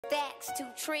Stacks to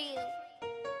trill.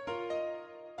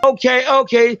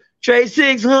 Okay. Trey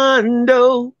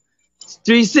 600,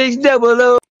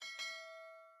 3600.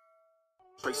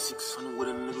 Trey 600 with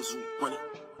a niggas who run it.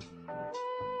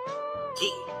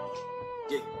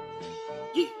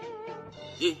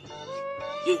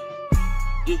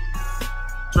 Yeah.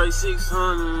 Trey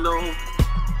 600,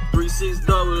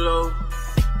 3600.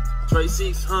 Trey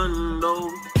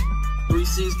 600,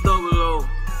 3600.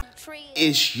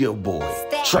 It's your boy,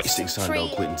 Trey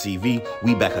 600 Quitting TV.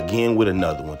 We back again with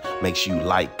another one. Make sure you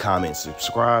like, comment,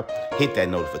 subscribe, hit that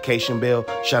notification bell.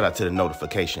 Shout out to the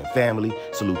notification family.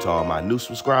 Salute to all my new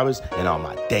subscribers and all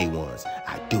my day ones.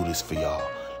 I do this for y'all.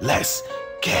 Let's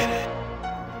get it.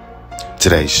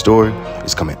 Today's story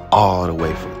is coming all the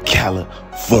way from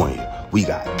California. We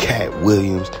got Katt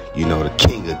Williams, you know, the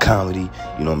king of comedy,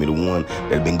 you know what I mean, the one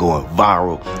that's been going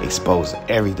viral, exposing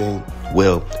everything.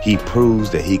 Well, he proves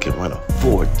that he can run a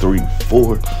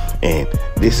 4.34, and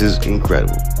this is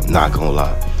incredible. I'm not gonna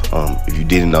lie. If you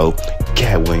didn't know,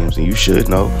 Katt Williams, and you should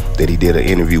know that he did an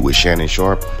interview with Shannon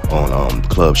Sharp on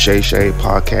Club Shay Shay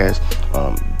podcast.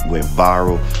 Went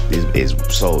viral. Is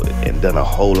so and done a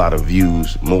whole lot of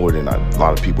views, more than a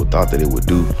lot of people thought that it would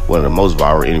do. One of the most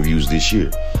viral interviews this year.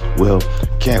 Well,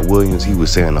 Katt Williams, he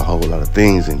was saying a whole lot of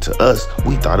things, and to us,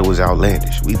 we thought it was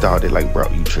outlandish. We thought that, like, bro,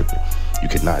 you tripping. You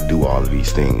could not do all of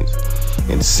these things.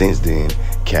 And since then,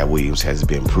 Katt Williams has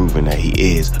been proven that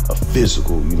he is a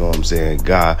physical, you know what I'm saying,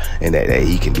 guy, and that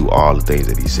he can do all the things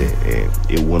that he said.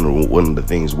 And one of the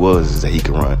things is that he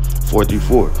can run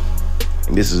 4.34.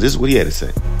 And this is what he had to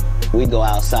say. We go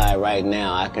outside right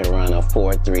now, I can run a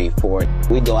 4.34.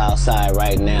 We go outside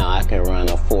right now, I can run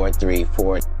a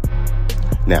 4.34.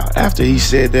 Now, after he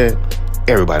said that,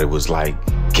 everybody was like,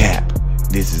 Cap,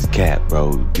 this is Cap,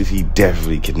 bro. He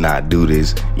definitely cannot do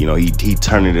this. You know, he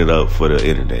turning it up for the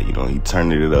internet. You know, he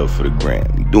turning it up for the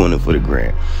gram. He doing it for the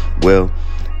gram. Well,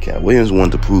 Katt Williams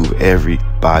wanted to prove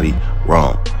everybody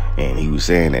wrong. And he was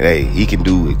saying that, hey, he can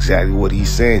do exactly what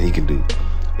he's saying he can do.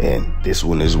 And this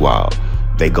one is wild.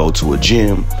 They go to a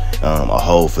gym, a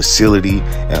whole facility.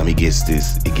 He gets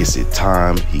it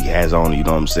timed. He has on, you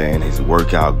know what I'm saying, his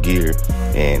workout gear.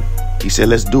 And he said,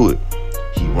 let's do it.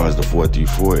 He runs the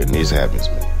 4.34, and this happens,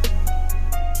 man.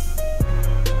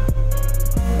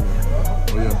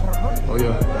 Oh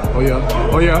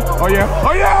yeah!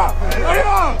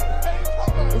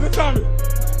 What's the time?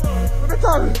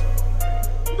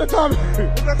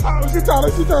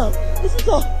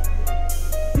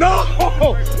 No!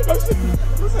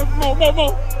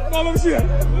 Let me see that.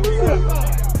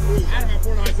 Out of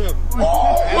 497.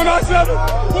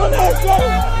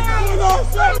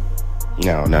 197.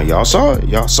 Now y'all saw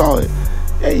it.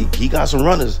 Hey, he got some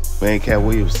runners. Man, Katt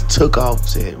Williams took off,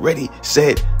 said ready,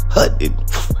 set, hut, and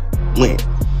went.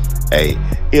 Hey,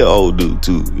 he an old dude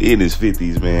too, in his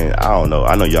 50s, man. I don't know.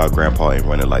 I know y'all grandpa ain't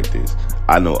running like this.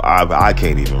 I know I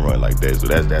can't even run like that, so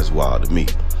that's wild to me.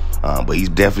 But he's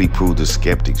definitely proved the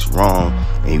skeptics wrong,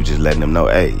 and he was just letting them know,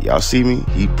 hey, y'all see me?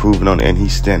 He proving on it, and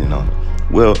he's standing on it.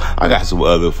 Well, I got some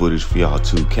other footage for y'all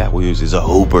too. Katt Williams is a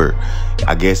hooper.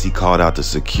 I guess he called out the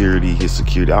security, his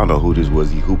security. I don't know who this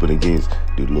was he hooping against.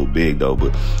 Dude, a little big though,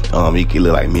 but he could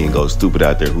look like me and go stupid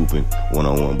out there hooping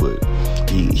one-on-one. But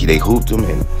they hooped him,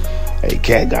 and hey,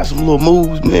 Katt got some little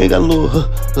moves, man. Got a little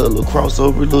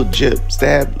crossover, a little jab,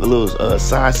 stab, a little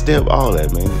side step, all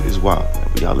that, man. It's wild, man.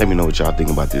 But y'all let me know what y'all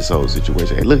think about this whole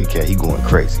situation. Hey, look at Katt, he going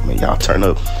crazy, man. Y'all turn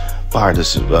up, fire the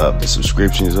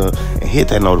subscriptions up, and hit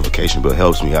that notification bell.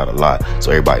 Helps me out a lot,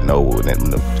 so everybody know when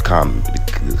the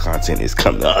content is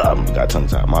coming up. I got tongue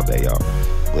tied, my bad, y'all.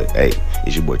 But hey,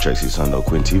 it's your boy Trey 600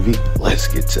 Quitting TV. Let's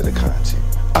get to the content.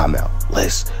 I'm out.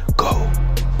 Let's go.